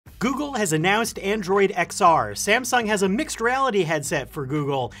Google has announced Android XR. Samsung has a mixed reality headset for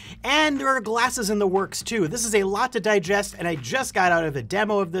Google, and there are glasses in the works too. This is a lot to digest, and I just got out of a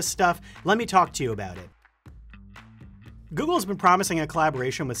demo of this stuff. Let me talk to you about it. Google's been promising a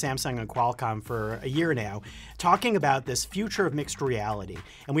collaboration with Samsung and Qualcomm for a year now, talking about this future of mixed reality.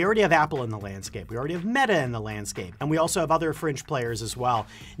 And we already have Apple in the landscape, we already have Meta in the landscape, and we also have other fringe players as well.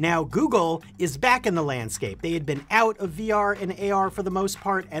 Now Google is back in the landscape. They had been out of VR and AR for the most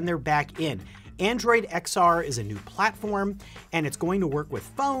part, and they're back in. Android XR is a new platform, and it's going to work with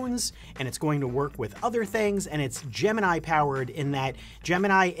phones, and it's going to work with other things, and it's Gemini powered in that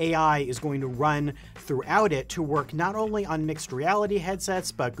Gemini AI is going to run throughout it to work not only on mixed reality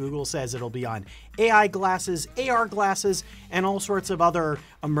headsets, but Google says it'll be on AI glasses, AR glasses, and all sorts of other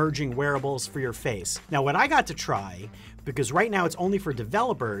emerging wearables for your face. Now, what I got to try, because right now it's only for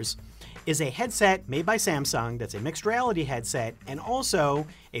developers, is a headset made by Samsung that's a mixed reality headset, and also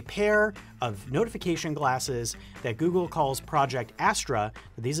a pair of notification glasses that Google calls Project Astra.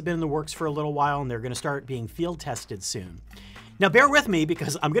 These have been in the works for a little while, and they're going to start being field tested soon. Now bear with me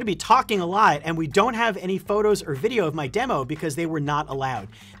because I'm going to be talking a lot, and we don't have any photos or video of my demo because they were not allowed.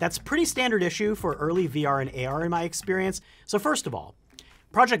 That's a pretty standard issue for early VR and AR in my experience. So first of all,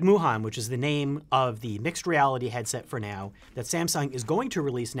 Project Moohan, which is the name of the mixed reality headset for now that Samsung is going to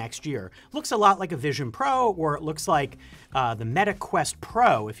release next year, looks a lot like a Vision Pro, or it looks like the Meta Quest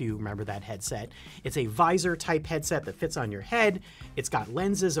Pro, if you remember that headset. It's a visor type headset that fits on your head. It's got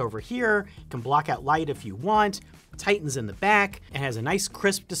lenses over here, can block out light if you want, tightens in the back, it has a nice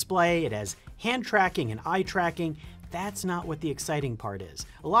crisp display, it has hand tracking and eye tracking. That's not what the exciting part is.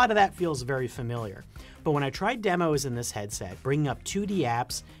 A lot of that feels very familiar. But when I tried demos in this headset, bringing up 2D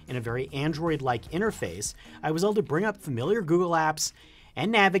apps in a very Android-like interface, I was able to bring up familiar Google apps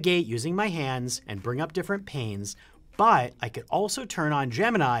and navigate using my hands and bring up different panes, but I could also turn on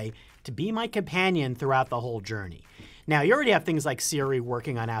Gemini to be my companion throughout the whole journey. Now, you already have things like Siri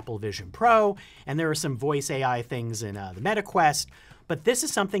working on Apple Vision Pro, and there are some voice AI things in the Meta Quest, but this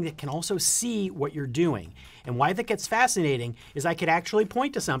is something that can also see what you're doing. And why that gets fascinating is I could actually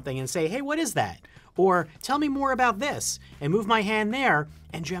point to something and say, hey, what is that? Or tell me more about this, and move my hand there,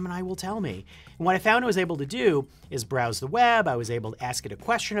 and Gemini will tell me. And what I found I was able to do is browse the web. I was able to ask it a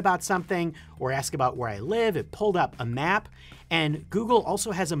question about something, or ask about where I live. It pulled up a map, and Google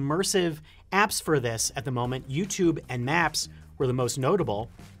also has immersive apps for this at the moment. YouTube and Maps were the most notable.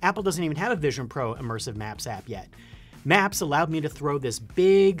 Apple doesn't even have a Vision Pro immersive Maps app yet. Maps allowed me to throw this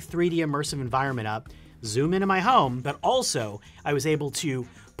big 3D immersive environment up, zoom into my home, but also I was able to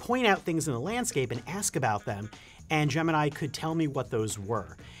point out things in the landscape and ask about them, and Gemini could tell me what those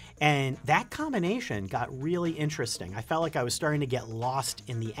were. And that combination got really interesting. I felt like I was starting to get lost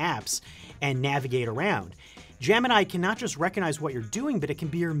in the apps and navigate around. Gemini can not just recognize what you're doing, but it can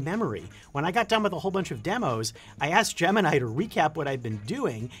be your memory. When I got done with a whole bunch of demos, I asked Gemini to recap what I'd been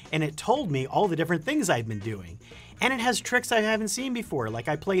doing, and it told me all the different things I'd been doing. And it has tricks I haven't seen before, like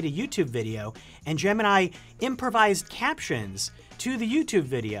I played a YouTube video, and Gemini improvised captions to the YouTube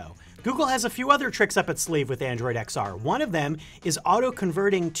video. Google has a few other tricks up its sleeve with Android XR. One of them is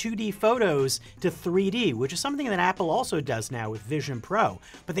auto-converting 2D photos to 3D, which is something that Apple also does now with Vision Pro,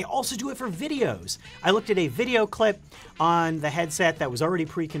 but they also do it for videos. I looked at a video clip on the headset that was already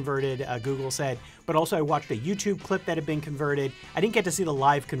pre-converted, Google said, but also I watched a YouTube clip that had been converted. I didn't get to see the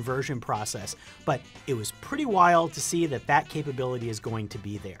live conversion process, but it was pretty wild to see that that capability is going to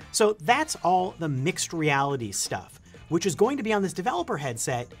be there. So that's all the mixed reality stuff, which is going to be on this developer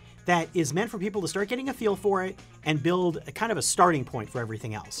headset that is meant for people to start getting a feel for it and build a kind of a starting point for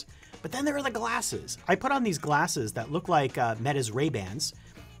everything else. But then there are the glasses. I put on these glasses that look like Meta's Ray-Bans,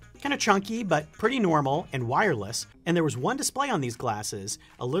 kind of chunky, but pretty normal and wireless. And there was one display on these glasses,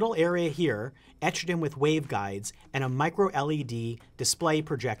 a little area here, etched in with waveguides, and a micro LED display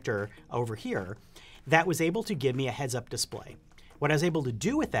projector over here that was able to give me a heads-up display. What I was able to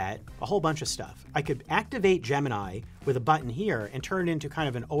do with that, a whole bunch of stuff. I could activate Gemini with a button here and turn it into kind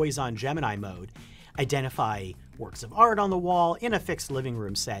of an always-on Gemini mode, identify works of art on the wall in a fixed living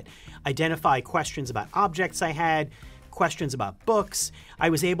room set, identify questions about objects I had, questions about books. I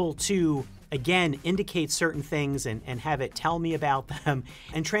was able to, again, indicate certain things and have it tell me about them.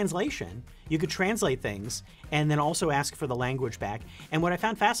 And translation, you could translate things and then also ask for the language back. And what I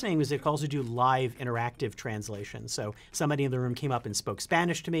found fascinating was it could also do live interactive translation. So somebody in the room came up and spoke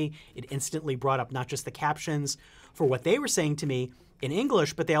Spanish to me. It instantly brought up not just the captions for what they were saying to me, in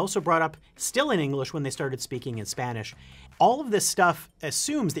English, but they also brought up still in English when they started speaking in Spanish. All of this stuff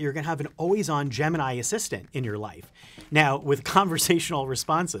assumes that you're going to have an always-on Gemini assistant in your life. Now, with conversational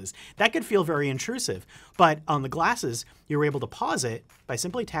responses, that could feel very intrusive, but on the glasses, you were able to pause it by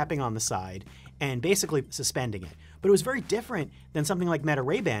simply tapping on the side and basically suspending it. But it was very different than something like Meta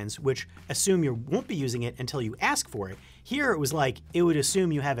Ray-Bans, which assume you won't be using it until you ask for it. Here, it was like it would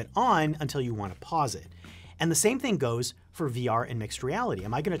assume you have it on until you want to pause it. And the same thing goes for VR and mixed reality.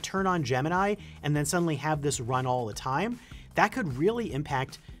 Am I going to turn on Gemini and then suddenly have this run all the time? That could really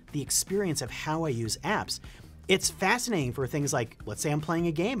impact the experience of how I use apps. It's fascinating for things like, let's say I'm playing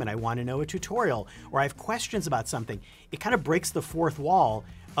a game and I want to know a tutorial, or I have questions about something. It kind of breaks the fourth wall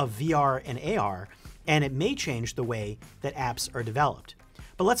of VR and AR, and it may change the way that apps are developed.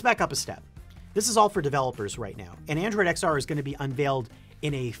 But let's back up a step. This is all for developers right now, and Android XR is going to be unveiled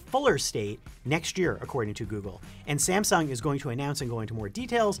in a fuller state next year, according to Google. And Samsung is going to announce and go into more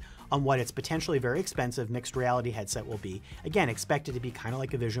details on what its potentially very expensive mixed reality headset will be. Again, expected to be kind of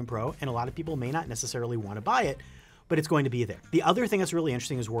like a Vision Pro, and a lot of people may not necessarily want to buy it, but it's going to be there. The other thing that's really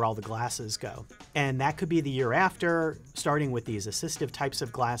interesting is where all the glasses go. And that could be the year after, starting with these assistive types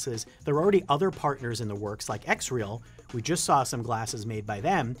of glasses. There are already other partners in the works like Xreal. We just saw some glasses made by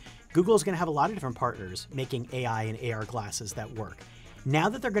them. Google's going to have a lot of different partners making AI and AR glasses that work. Now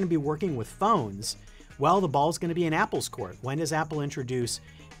that they're going to be working with phones, well, the ball's going to be in Apple's court. When does Apple introduce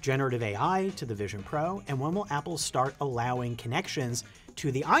generative AI to the Vision Pro? And when will Apple start allowing connections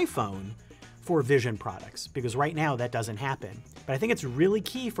to the iPhone for Vision products? Because right now that doesn't happen. But I think it's really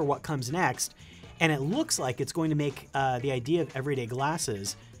key for what comes next. And it looks like it's going to make the idea of everyday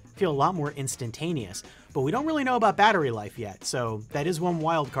glasses feel a lot more instantaneous. But we don't really know about battery life yet. So that is one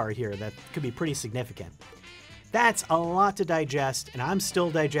wild card here that could be pretty significant. That's a lot to digest, and I'm still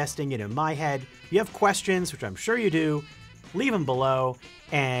digesting it in my head. If you have questions, which I'm sure you do, leave them below,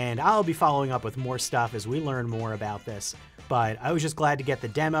 and I'll be following up with more stuff as we learn more about this. But I was just glad to get the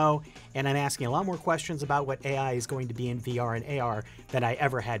demo, and I'm asking a lot more questions about what AI is going to be in VR and AR than I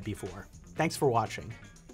ever had before. Thanks for watching.